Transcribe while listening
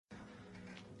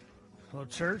Hello,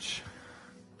 church.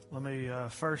 Let me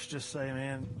first just say,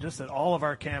 man, just that all of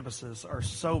our campuses are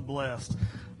so blessed,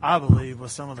 I believe,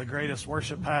 with some of the greatest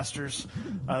worship pastors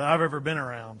that I've ever been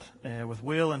around. And with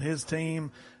Will and his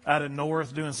team out at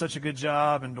North doing such a good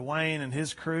job, and Dwayne and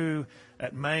his crew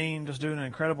at Maine just doing an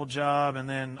incredible job, and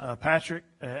then Patrick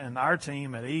and our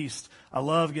team at East. I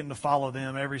love getting to follow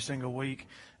them every single week.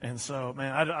 And so,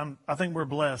 man, I think we're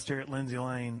blessed here at Lindsay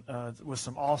Lane with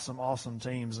some awesome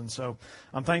teams. And so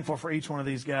I'm thankful for each one of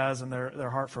these guys and their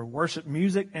heart for worship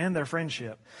music and their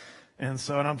friendship. And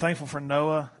I'm thankful for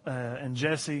Noah and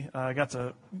Jesse. I got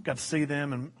to see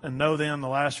them and know them the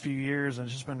last few years, and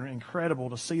it's just been incredible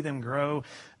to see them grow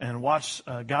and watch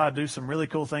God do some really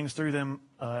cool things through them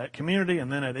at Community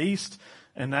and then at East.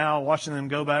 And now watching them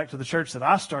go back to the church that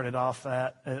I started off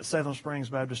at Salem Springs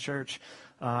Baptist Church.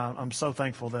 I'm so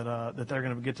thankful that they're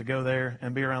going to get to go there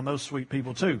and be around those sweet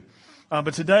people too.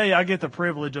 But today I get the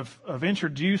privilege of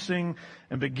introducing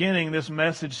and beginning this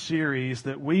message series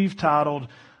that we've titled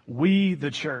We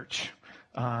the Church.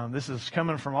 This is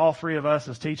coming from all three of us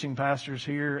as teaching pastors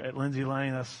here at Lindsay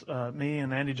Lane. That's me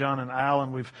and Andy, John, and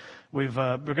Alan. We're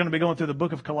going to be going through the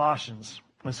book of Colossians.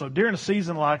 And so during a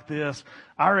season like this,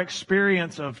 our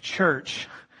experience of church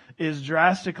is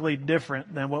drastically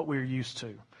different than what we're used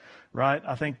to. Right?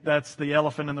 I think that's the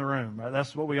elephant in the room. Right?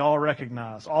 That's what we all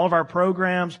recognize. All of our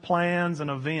programs, plans, and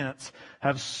events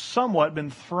have somewhat been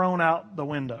thrown out the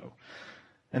window.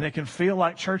 And it can feel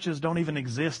like churches don't even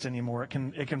exist anymore. It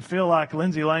can feel like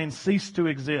Lindsay Lane ceased to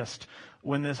exist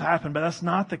when this happened, but that's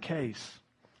not the case.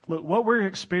 Look, what we're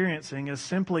experiencing is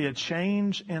simply a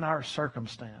change in our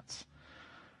circumstance.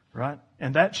 Right?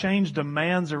 And that change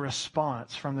demands a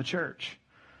response from the church.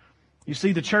 You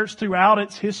see, the church throughout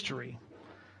its history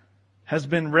has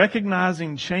been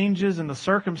recognizing changes in the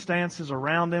circumstances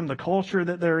around them, the culture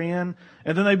that they're in,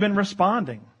 and then they've been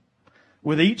responding.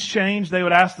 With each change, they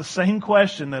would ask the same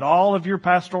question that all of your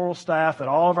pastoral staff at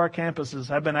all of our campuses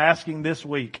have been asking this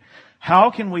week.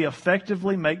 How can we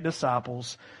effectively make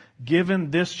disciples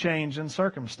given this change in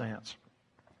circumstance?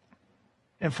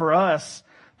 And for us,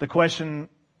 the question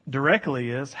directly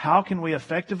is, how can we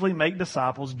effectively make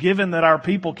disciples given that our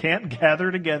people can't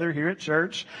gather together here at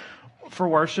church for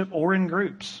worship or in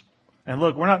groups? And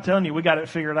look, we're not telling you we got it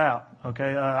figured out,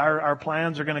 okay? Our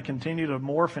plans are going to continue to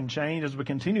morph and change as we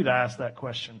continue to ask that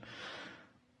question.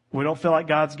 We don't feel like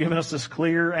God's given us this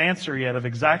clear answer yet of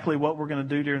exactly what we're going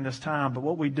to do during this time. But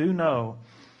what we do know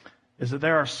is that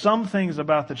there are some things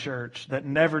about the church that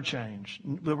never change,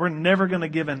 that we're never going to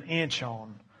give an inch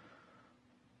on,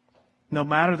 no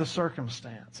matter the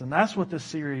circumstance. And that's what this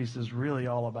series is really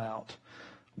all about.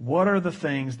 What are the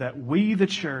things that we, the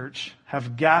church,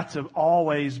 have got to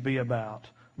always be about?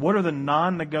 What are the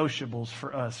non-negotiables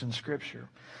for us in Scripture?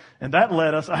 And that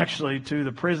led us actually to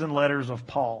the prison letters of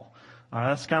Paul.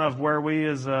 That's kind of where we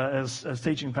as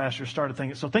teaching pastors started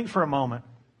thinking. So think for a moment.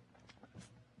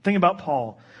 Think about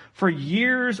Paul. For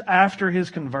years after his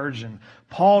conversion,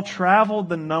 Paul traveled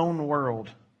the known world,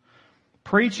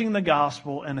 preaching the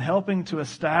gospel and helping to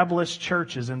establish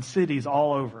churches in cities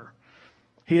all over.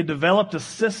 He had developed a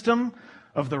system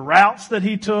of the routes that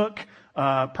he took,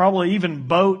 probably even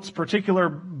particular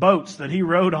boats that he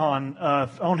rode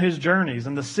on his journeys,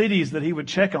 and the cities that he would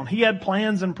check on. He had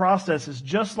plans and processes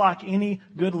just like any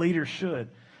good leader should.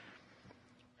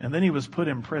 And then he was put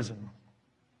in prison.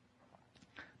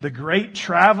 The great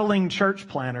traveling church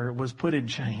planner was put in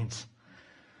chains.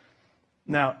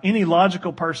 Now, any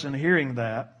logical person hearing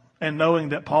that and knowing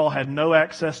that Paul had no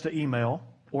access to email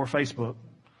or Facebook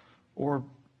or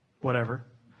whatever,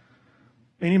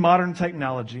 any modern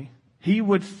technology, you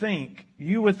would think,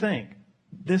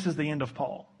 this is the end of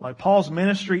Paul. Like, Paul's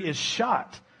ministry is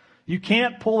shot. You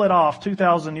can't pull it off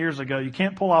 2,000 years ago. You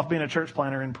can't pull off being a church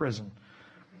planner in prison.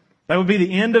 That would be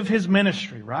the end of his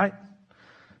ministry, right?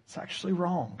 It's actually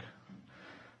wrong.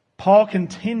 Paul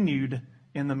continued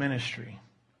in the ministry.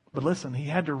 But listen, he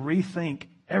had to rethink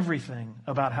everything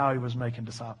about how he was making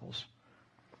disciples.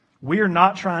 We are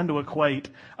not trying to equate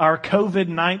our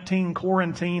COVID-19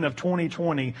 quarantine of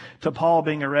 2020 to Paul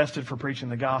being arrested for preaching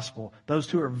the gospel. Those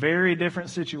two are very different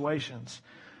situations.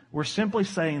 We're simply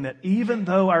saying that even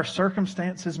though our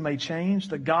circumstances may change,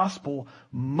 the gospel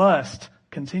must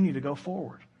continue to go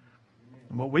forward.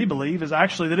 And what we believe is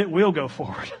actually that it will go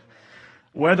forward,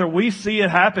 whether we see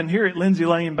it happen here at Lindsay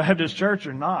Lane Baptist Church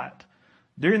or not.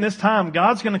 During this time,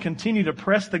 God's going to continue to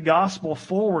press the gospel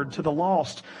forward to the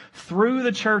lost through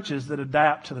the churches that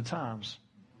adapt to the times.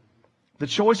 The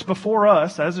choice before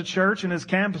us as a church and as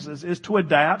campuses is to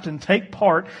adapt and take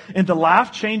part in the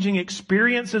life-changing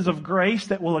experiences of grace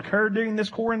that will occur during this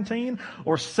quarantine,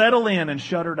 or settle in and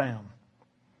shut her down.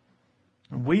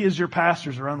 And we as your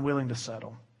pastors are unwilling to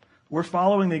settle. We're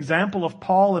following the example of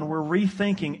Paul, and we're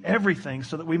rethinking everything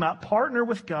so that we might partner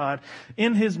with God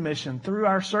in His mission through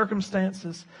our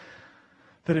circumstances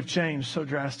that have changed so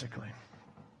drastically.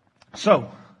 So,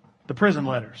 the prison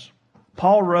letters.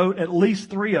 Paul wrote at least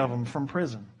 3 of them from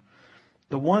prison.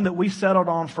 The one that we settled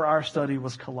on for our study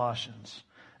was Colossians.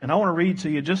 And I want to read to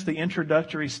you just the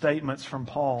introductory statements from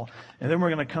Paul, and then we're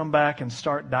going to come back and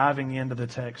start diving into the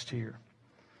text here.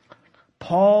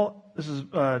 Paul, this is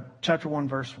chapter 1,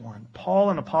 verse 1.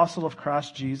 Paul, an apostle of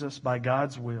Christ Jesus by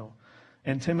God's will,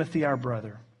 and Timothy, our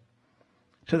brother,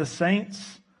 to the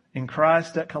saints in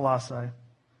Christ at Colossae,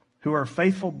 who are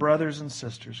faithful brothers and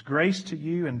sisters, grace to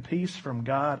you and peace from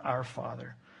God our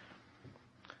Father.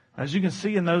 As you can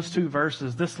see in those 2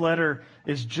 verses, this letter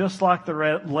is just like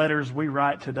the letters we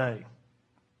write today,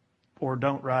 or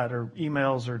don't write, or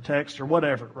emails or text or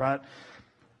whatever, right?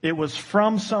 It was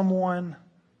from someone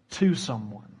to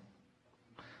someone.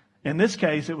 In this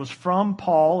case, it was from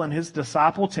Paul and his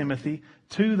disciple Timothy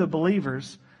to the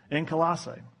believers in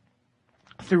Colossae.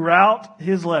 Throughout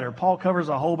his letter, Paul covers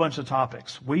a whole bunch of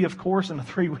topics. We, of course, in a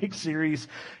 3-week series,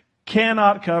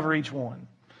 cannot cover each one.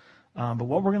 But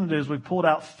what we're going to do is we've pulled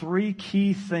out 3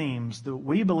 key themes that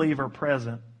we believe are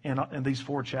present in these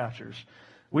 4 chapters.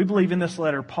 We believe in this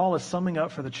letter, Paul is summing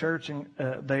up for the church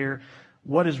there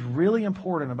what is really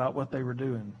important about what they were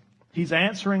doing. He's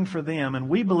answering for them, and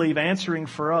we believe answering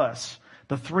for us,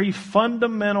 the 3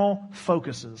 fundamental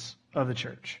focuses of the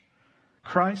church: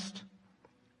 Christ,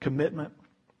 commitment,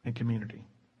 and community.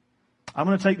 I'm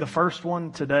going to take the first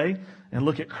one today and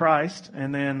look at Christ,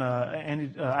 and then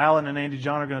Alan and Andy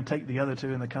John are going to take the other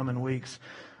 2 in the coming weeks.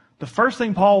 The first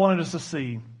thing Paul wanted us to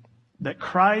see, that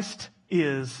Christ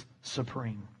is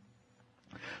supreme.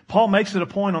 Paul makes it a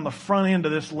point on the front end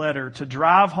of this letter to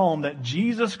drive home that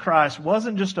Jesus Christ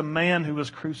wasn't just a man who was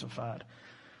crucified.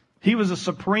 He was a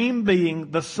supreme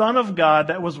being, the Son of God,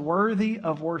 that was worthy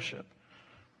of worship.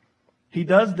 He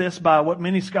does this by what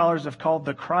many scholars have called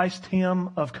the Christ hymn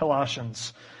of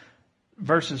Colossians,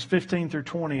 verses 15 through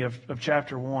 20 of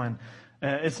chapter 1.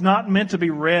 It's not meant to be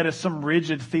read as some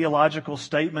rigid theological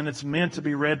statement. It's meant to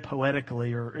be read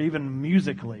poetically or even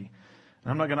musically.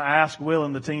 I'm not going to ask Will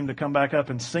and the team to come back up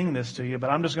and sing this to you,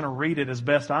 but I'm just going to read it as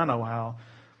best I know how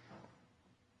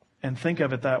and think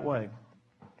of it that way.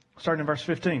 Starting in verse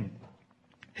 15.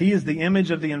 He is the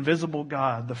image of the invisible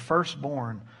God, the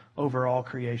firstborn over all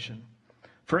creation.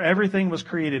 For everything was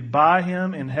created by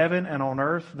Him in heaven and on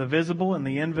earth, the visible and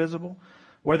the invisible,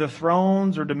 whether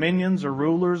thrones or dominions or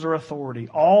rulers or authority.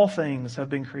 All things have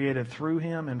been created through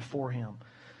Him and for Him.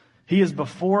 He is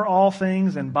before all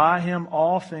things, and by Him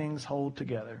all things hold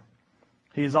together.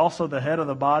 He is also the head of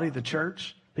the body, the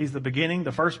church. He's the beginning,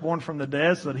 the firstborn from the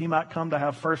dead, so that He might come to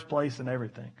have first place in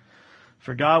everything.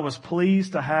 For God was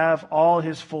pleased to have all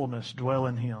His fullness dwell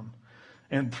in Him,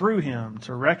 and through Him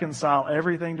to reconcile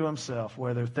everything to Himself,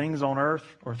 whether things on earth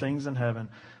or things in heaven,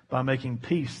 by making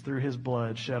peace through His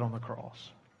blood shed on the cross.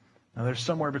 Now there's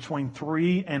somewhere between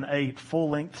 3 and 8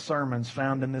 full-length sermons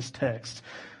found in this text.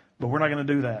 But we're not going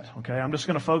to do that, okay? I'm just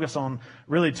going to focus on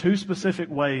really 2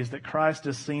 specific ways that Christ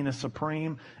is seen as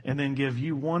supreme, and then give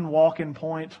you 1 walk-in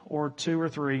point, or 2 or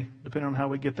 3, depending on how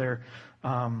we get there,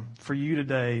 for you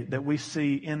today that we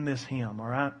see in this hymn, all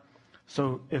right?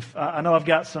 So if I know I've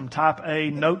got some type A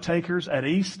note takers at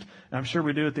East, and I'm sure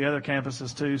we do at the other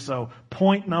campuses too. So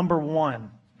point number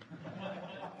 1,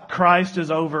 Christ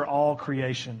is over all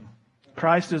creation.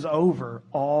 Christ is over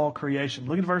all creation.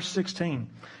 Look at verse 16.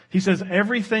 He says,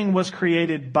 everything was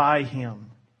created by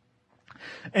Him.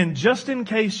 And just in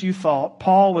case you thought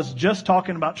Paul was just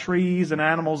talking about trees and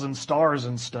animals and stars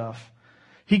and stuff,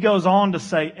 he goes on to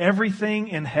say everything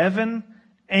in heaven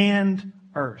and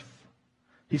earth.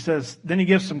 He says, then he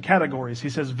gives some categories. He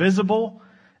says visible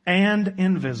and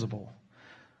invisible.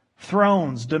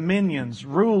 Thrones, dominions,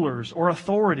 rulers, or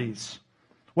authorities.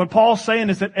 What Paul's saying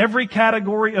is that every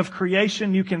category of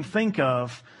creation you can think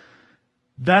of,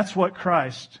 that's what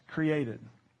Christ created.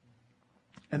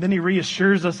 And then he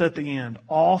reassures us at the end,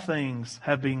 all things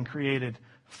have been created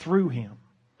through Him.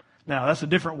 Now, that's a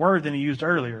different word than he used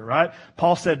earlier, right?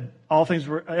 Paul said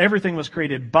everything was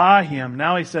created by Him.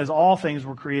 Now he says all things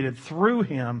were created through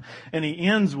Him, and he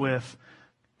ends with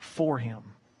for Him.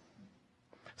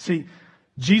 See,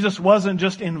 Jesus wasn't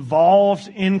just involved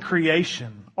in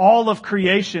creation. All of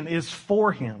creation is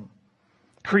for Him.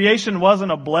 Creation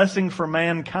wasn't a blessing for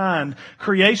mankind.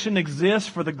 Creation exists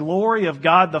for the glory of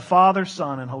God the Father,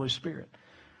 Son, and Holy Spirit.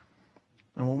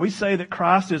 And when we say that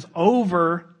Christ is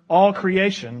over all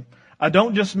creation, I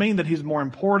don't just mean that He's more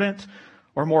important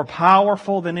or more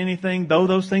powerful than anything, though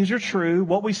those things are true,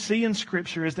 what we see in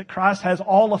Scripture is that Christ has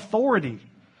all authority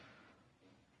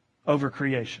over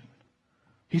creation.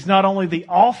 He's not only the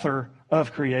author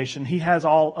of creation, He has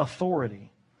all authority.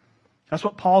 That's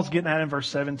what Paul's getting at in verse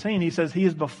 17. He says, He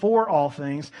is before all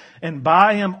things, and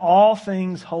by Him all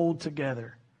things hold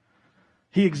together.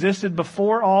 He existed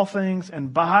before all things,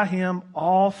 and by Him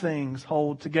all things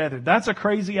hold together. That's a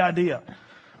crazy idea.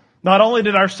 Not only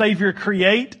did our Savior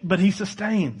create, but He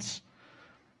sustains.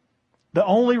 The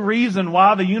only reason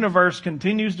why the universe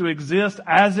continues to exist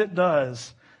as it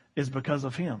does is because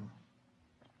of Him.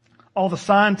 All the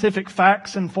scientific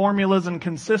facts and formulas and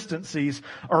consistencies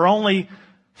are only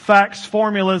facts,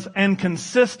 formulas, and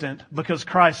consistent because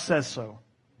Christ says so.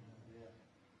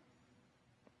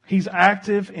 He's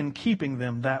active in keeping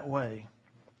them that way.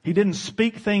 He didn't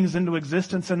speak things into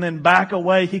existence and then back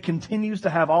away. He continues to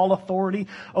have all authority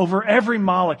over every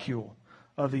molecule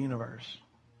of the universe.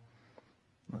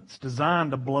 It's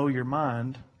designed to blow your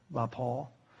mind by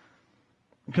Paul.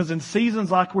 Because in seasons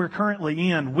like we're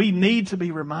currently in, we need to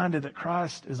be reminded that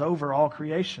Christ is over all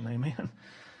creation. Amen.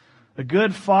 A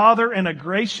good Father and a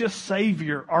gracious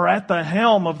Savior are at the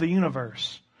helm of the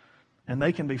universe, and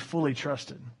they can be fully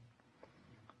trusted.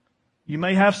 You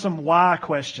may have some why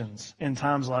questions in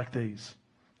times like these.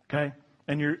 Okay?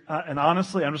 And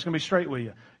honestly, I'm just going to be straight with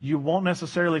you. You won't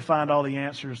necessarily find all the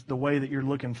answers the way that you're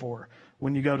looking for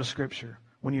when you go to Scripture,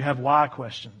 when you have why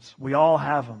questions. We all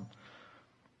have them.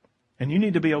 And you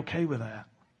need to be okay with that.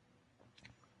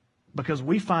 Because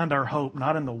we find our hope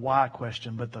not in the why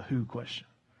question, but the who question.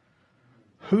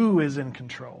 Who is in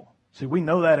control? See, we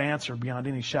know that answer beyond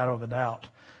any shadow of a doubt.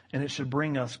 And it should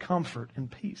bring us comfort and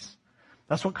peace.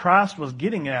 That's what Christ was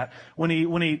getting at when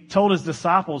he told His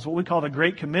disciples what we call the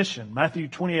Great Commission, Matthew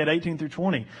 28:18 through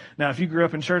 20. Now, if you grew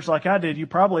up in church like I did, you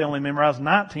probably only memorized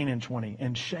 19 and 20.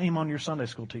 And shame on your Sunday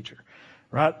school teacher.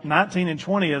 Right? 19 and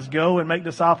 20 is go and make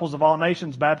disciples of all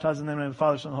nations, baptizing them in the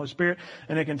Father, Son, and Holy Spirit.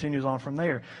 And it continues on from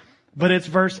there. But it's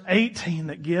verse 18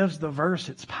 that gives the verse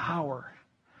its power.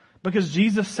 Because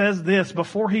Jesus says this,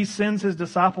 before He sends His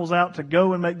disciples out to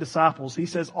go and make disciples, He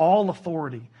says, all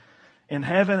authority in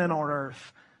heaven and on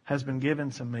earth has been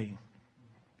given to me.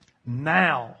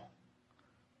 Now,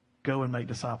 go and make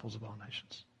disciples of all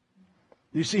nations.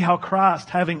 You see how Christ,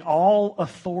 having all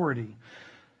authority,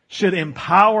 should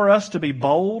empower us to be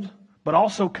bold, but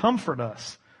also comfort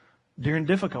us during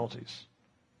difficulties.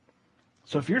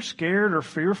 So if you're scared or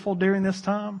fearful during this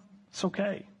time, it's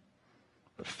okay.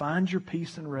 But find your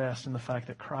peace and rest in the fact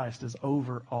that Christ is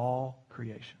over all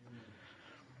creation.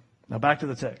 Now back to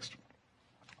the text.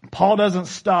 Paul doesn't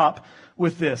stop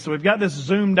with this. So we've got this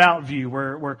zoomed out view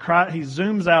where Christ, he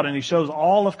zooms out and he shows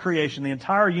all of creation, the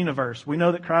entire universe. We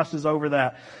know that Christ is over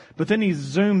that. But then he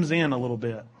zooms in a little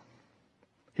bit.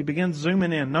 He begins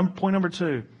zooming in. Point number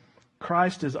 2,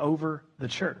 Christ is over the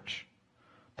church.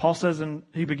 Paul says,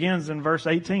 he begins in verse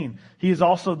 18, He is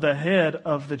also the head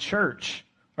of the church,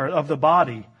 or of the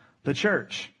body, the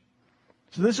church.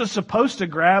 So this is supposed to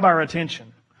grab our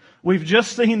attention. We've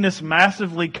just seen this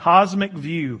massively cosmic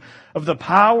view of the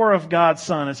power of God's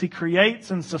Son as He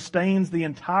creates and sustains the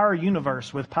entire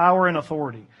universe with power and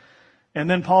authority. And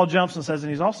then Paul jumps and says, and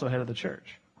He's also head of the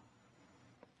church.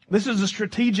 This is a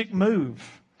strategic move.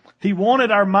 He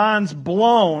wanted our minds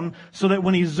blown so that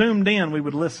when He zoomed in, we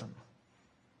would listen.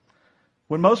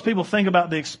 When most people think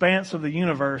about the expanse of the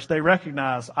universe, they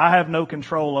recognize, I have no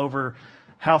control over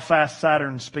how fast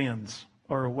Saturn spins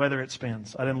or whether it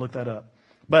spins. I didn't look that up.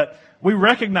 But we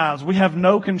recognize we have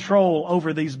no control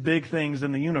over these big things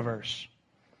in the universe.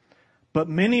 But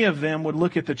many of them would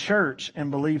look at the church and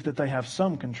believe that they have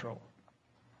some control.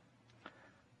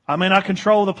 I may not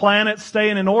control the planets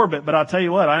staying in orbit, but I'll tell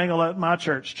you what, I ain't going to let my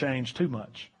church change too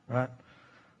much. Right?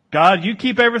 God, you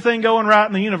keep everything going right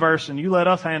in the universe and you let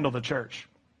us handle the church.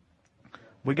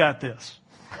 We got this.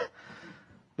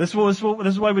 This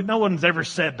is why no one's ever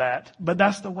said that, but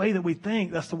that's the way that we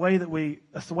think. That's the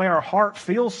way our heart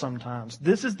feels sometimes.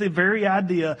 This is the very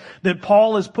idea that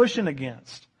Paul is pushing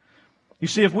against. You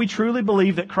see, if we truly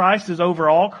believe that Christ is over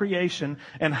all creation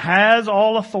and has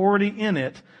all authority in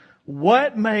it,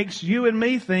 what makes you and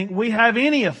me think we have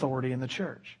any authority in the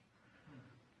church?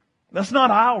 That's not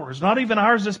ours. Not even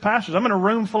ours as pastors. I'm in a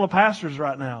room full of pastors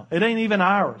right now. It ain't even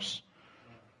ours.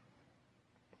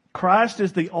 Christ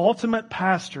is the ultimate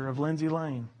pastor of Lindsay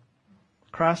Lane.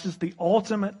 Christ is the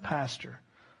ultimate pastor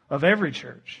of every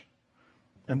church.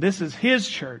 And this is His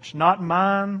church, not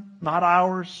mine, not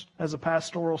ours as a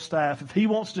pastoral staff. If He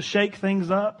wants to shake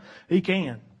things up, He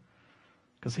can,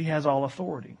 because He has all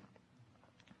authority.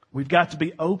 We've got to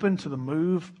be open to the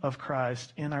move of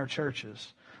Christ in our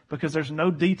churches, because there's no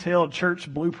detailed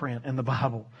church blueprint in the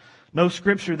Bible. No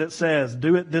scripture that says,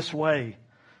 do it this way.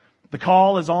 The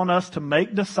call is on us to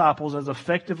make disciples as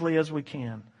effectively as we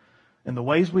can. And the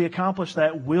ways we accomplish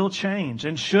that will change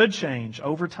and should change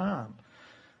over time.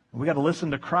 We got to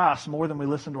listen to Christ more than we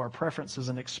listen to our preferences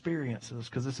and experiences,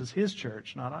 because this is His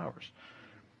church, not ours.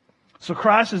 So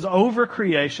Christ is over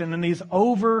creation and He's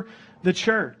over the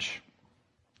church.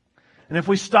 And if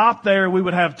we stop there, we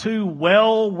would have two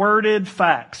well-worded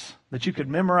facts that you could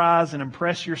memorize and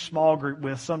impress your small group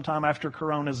with sometime after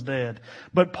Corona's dead.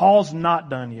 But Paul's not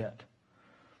done yet.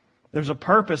 There's a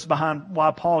purpose behind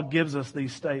why Paul gives us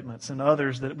these statements and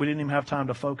others that we didn't even have time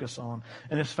to focus on.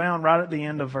 And it's found right at the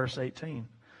end of verse 18.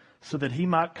 So that He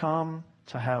might come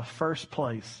to have first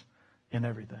place in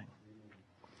everything.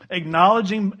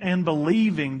 Acknowledging and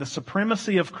believing the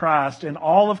supremacy of Christ in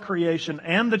all of creation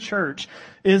and the church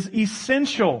is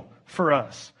essential for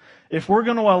us. If we're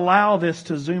going to allow this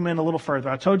to zoom in a little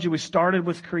further, I told you we started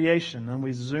with creation and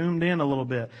we zoomed in a little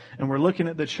bit and we're looking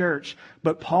at the church.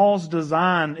 But Paul's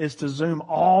design is to zoom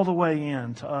all the way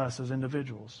in to us as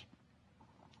individuals.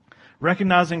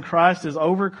 Recognizing Christ is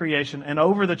over creation and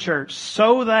over the church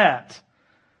so that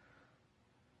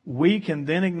we can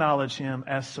then acknowledge Him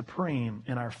as supreme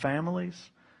in our families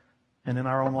and in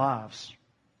our own lives.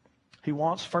 He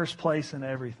wants first place in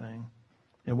everything,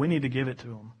 and we need to give it to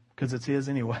Him because it's His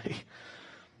anyway.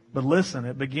 But listen,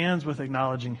 it begins with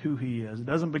acknowledging who He is. It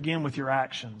doesn't begin with your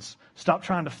actions. Stop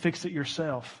trying to fix it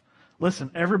yourself.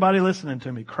 Listen, everybody listening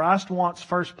to me, Christ wants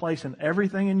first place in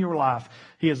everything in your life.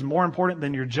 He is more important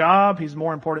than your job. He's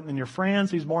more important than your friends.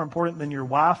 He's more important than your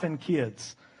wife and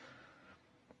kids.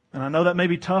 And I know that may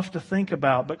be tough to think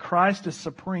about, but Christ is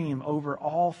supreme over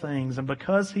all things. And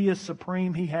because He is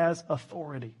supreme, He has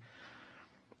authority.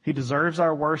 He deserves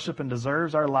our worship and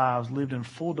deserves our lives lived in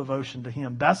full devotion to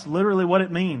Him. That's literally what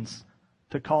it means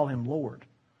to call Him Lord.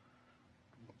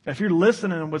 If you're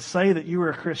listening and would say that you are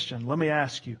a Christian, let me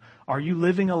ask you, are you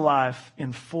living a life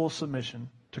in full submission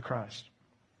to Christ?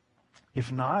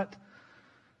 If not,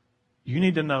 you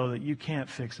need to know that you can't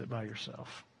fix it by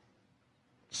yourself.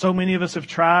 So many of us have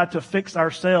tried to fix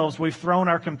ourselves. We've thrown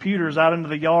our computers out into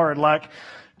the yard like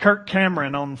Kirk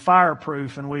Cameron on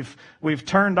Fireproof, and we've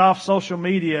turned off social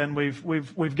media, and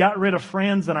we've got rid of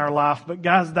friends in our life. But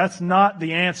guys, that's not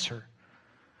the answer.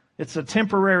 It's a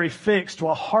temporary fix to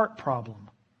a heart problem.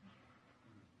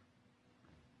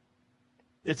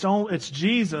 It's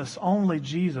Jesus, only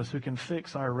Jesus, who can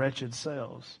fix our wretched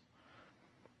selves.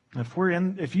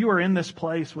 If you are in this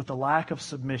place with a lack of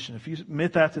submission, if you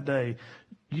admit that today,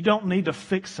 you don't need to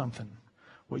fix something.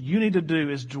 What you need to do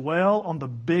is dwell on the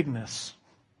bigness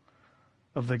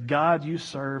of the God you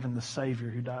serve and the Savior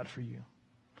who died for you.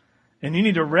 And you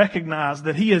need to recognize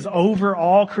that He is over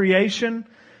all creation,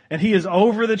 and He is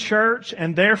over the church,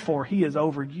 and therefore He is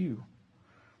over you.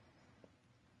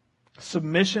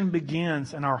 Submission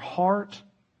begins in our heart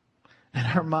and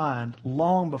our mind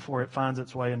long before it finds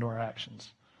its way into our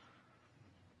actions.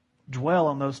 Dwell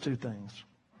on those two things.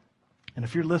 And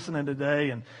if you're listening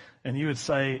today and you would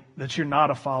say that you're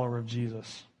not a follower of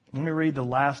Jesus, let me read the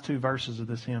last two verses of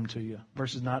this hymn to you,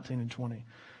 verses 19 and 20.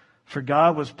 For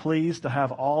God was pleased to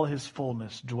have all His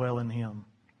fullness dwell in Him,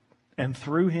 and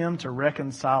through Him to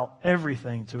reconcile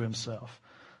everything to Himself,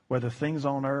 whether things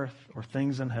on earth or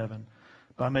things in heaven,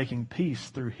 by making peace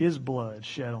through His blood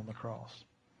shed on the cross.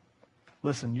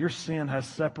 Listen, your sin has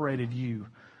separated you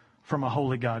from a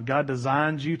holy God. God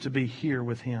designed you to be here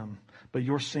with Him, but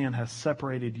your sin has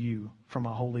separated you from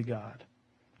a holy God.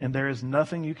 And there is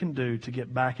nothing you can do to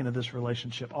get back into this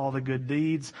relationship. All the good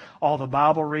deeds, all the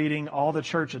Bible reading, all the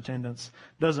church attendance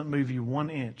doesn't move you 1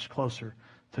 inch closer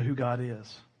to who God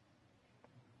is.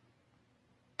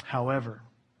 However,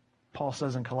 Paul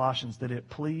says in Colossians that it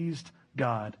pleased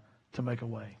God to make a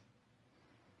way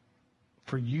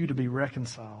for you to be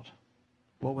reconciled.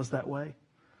 What was that way?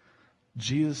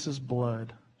 Jesus'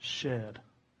 blood shed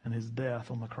and His death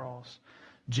on the cross.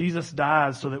 Jesus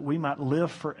died so that we might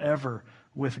live forever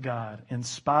with God in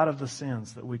spite of the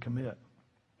sins that we commit.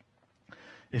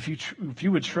 If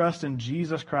you would trust in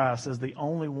Jesus Christ as the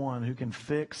only one who can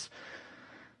fix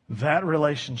that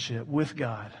relationship with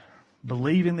God,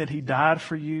 believing that He died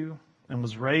for you and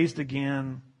was raised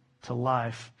again to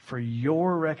life for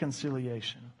your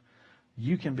reconciliation,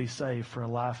 you can be saved for a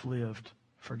life lived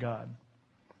for God.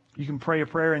 You can pray a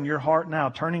prayer in your heart now,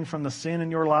 turning from the sin in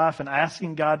your life and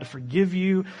asking God to forgive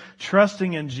you,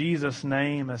 trusting in Jesus'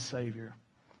 name as Savior.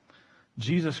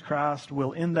 Jesus Christ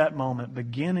will, in that moment,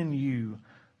 begin in you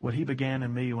what He began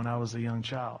in me when I was a young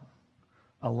child.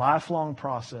 A lifelong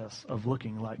process of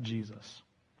looking like Jesus.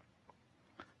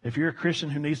 If you're a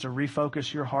Christian who needs to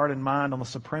refocus your heart and mind on the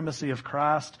supremacy of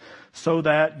Christ so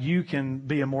that you can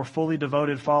be a more fully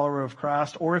devoted follower of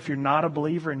Christ, or if you're not a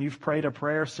believer and you've prayed a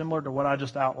prayer similar to what I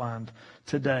just outlined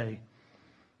today,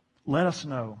 let us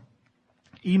know.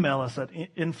 Email us at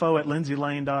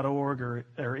info@lindsaylane.org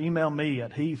or email me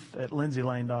at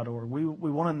heath@lindsaylane.org.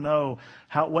 We want to know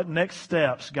what next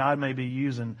steps God may be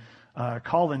using,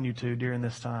 calling you to during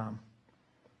this time.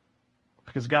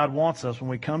 Because God wants us, when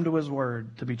we come to His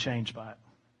Word, to be changed by it.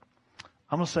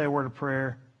 I'm going to say a word of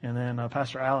prayer, and then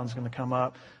Pastor Allen's going to come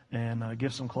up and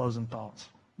give some closing thoughts.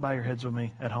 Bow your heads with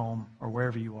me at home or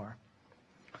wherever you are.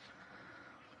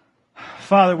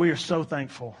 Father, we are so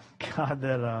thankful, God,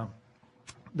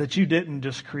 that you didn't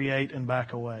just create and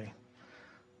back away.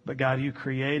 But God, you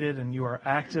created and you are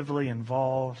actively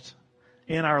involved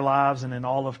in our lives and in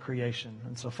all of creation.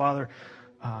 And so, Father,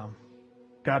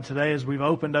 God, today as we've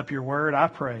opened up your word, I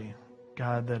pray,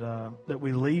 God, that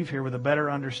we leave here with a better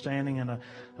understanding and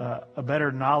a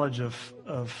better knowledge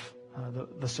of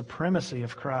the supremacy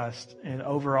of Christ and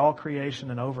over all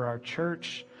creation and over our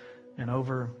church and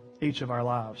over each of our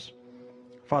lives.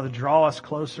 Father, draw us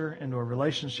closer into a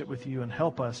relationship with you and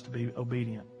help us to be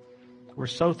obedient. We're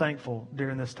so thankful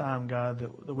during this time, God,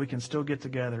 that we can still get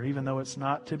together, even though it's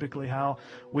not typically how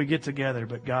we get together.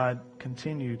 But God,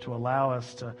 continue to allow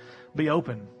us to be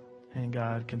open, and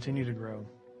God, continue to grow.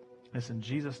 It's in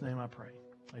Jesus' name I pray.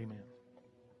 Amen.